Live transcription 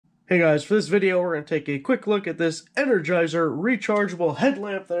Hey guys, for this video we're going to take a quick look at this Energizer rechargeable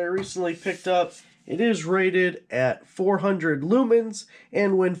headlamp that I recently picked up. It is rated at 400 lumens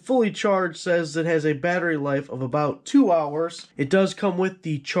and when fully charged says it has a battery life of about 2 hours. It does come with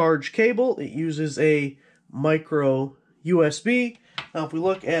the charge cable. It uses a micro USB. Now if we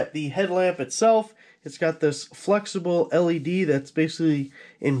look at the headlamp itself, it's got this flexible LED that's basically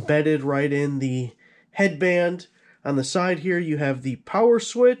embedded right in the headband. On the side here, you have the power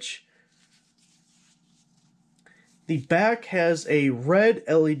switch. The back has a red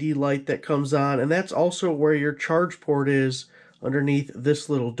LED light that comes on, and that's also where your charge port is underneath this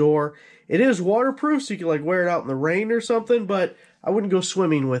little door. It is waterproof, so you can like wear it out in the rain or something, but I wouldn't go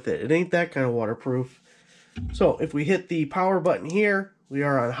swimming with it. It ain't that kind of waterproof. So if we hit the power button here, we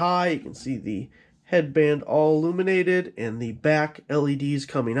are on high. You can see the headband all illuminated and the back LEDs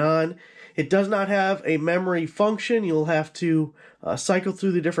coming on. It does not have a memory function. You'll have to cycle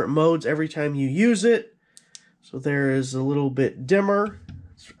through the different modes every time you use it. So there is a little bit dimmer.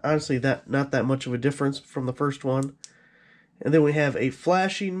 It's honestly, not that much of a difference from the first one. And then we have a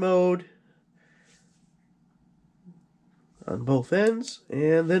flashing mode on both ends,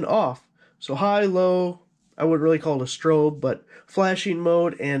 and then off. So high, low, I wouldn't really call it a strobe, but flashing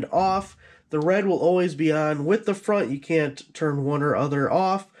mode and off. The red will always be on with the front. You can't turn one or other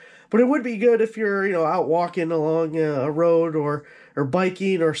off. But it would be good if you're, out walking along a road or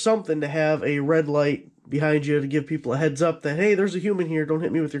biking or something to have a red light behind you to give people a heads up that, hey, there's a human here, don't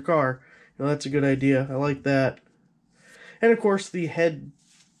hit me with your car. That's a good idea. I like that. And of course, the head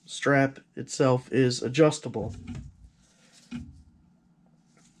strap itself is adjustable.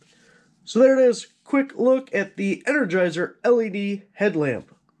 So there it is. Quick look at the Energizer LED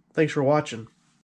headlamp. Thanks for watching.